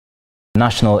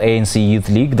National ANC Youth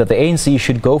League that the ANC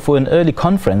should go for an early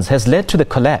conference has led to the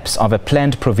collapse of a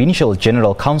planned Provincial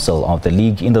General Council of the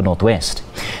League in the Northwest.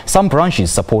 Some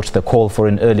branches support the call for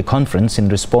an early conference in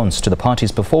response to the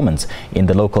party's performance in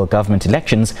the local government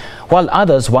elections, while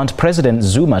others want President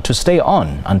Zuma to stay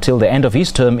on until the end of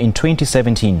his term in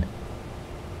 2017.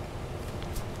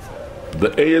 The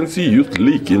ANC Youth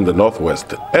League in the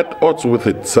Northwest at odds with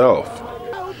itself.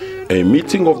 A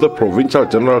meeting of the Provincial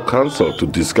General Council to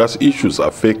discuss issues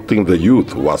affecting the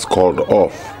youth was called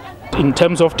off. In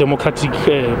terms of democratic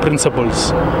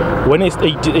principles, when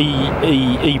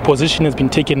a position has been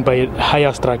taken by a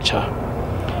higher structure,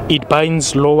 it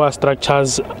binds lower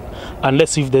structures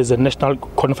unless if there's a national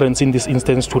conference in this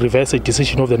instance to reverse a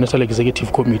decision of the National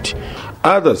Executive Committee.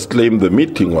 Others claim the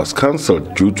meeting was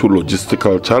cancelled due to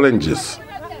logistical challenges.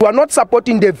 We are not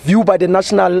supporting the view by the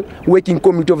National Working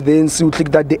Committee of the ANC Youth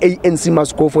League that the ANC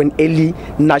must go for an early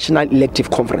national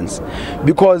elective conference,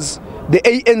 because the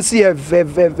ANC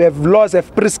have laws,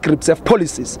 have prescripts, have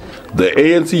policies. The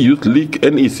ANC Youth League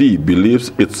NEC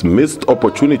believes it's missed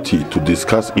opportunity to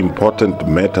discuss important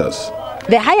matters.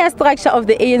 The higher structure of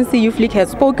the ANC Youth League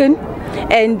has spoken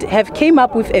and have came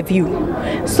up with a view.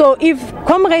 So if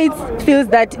comrades feel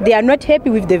that they are not happy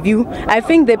with the view, I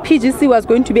think the PGC was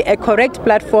going to be a correct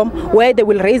platform where they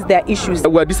will raise their issues.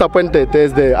 We are disappointed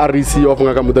as the REC of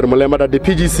Ngaka Mulema that the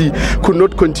PGC could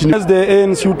not continue. As the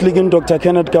ANC Youth League and Dr.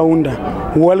 Kenneth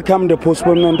Kaunda welcome the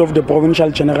postponement of the Provincial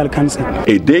General Council.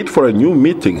 A date for a new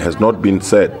meeting has not been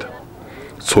set.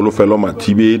 Solofelo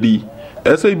Matibedi,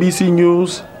 SABC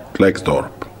News,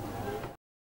 Klerksdorp.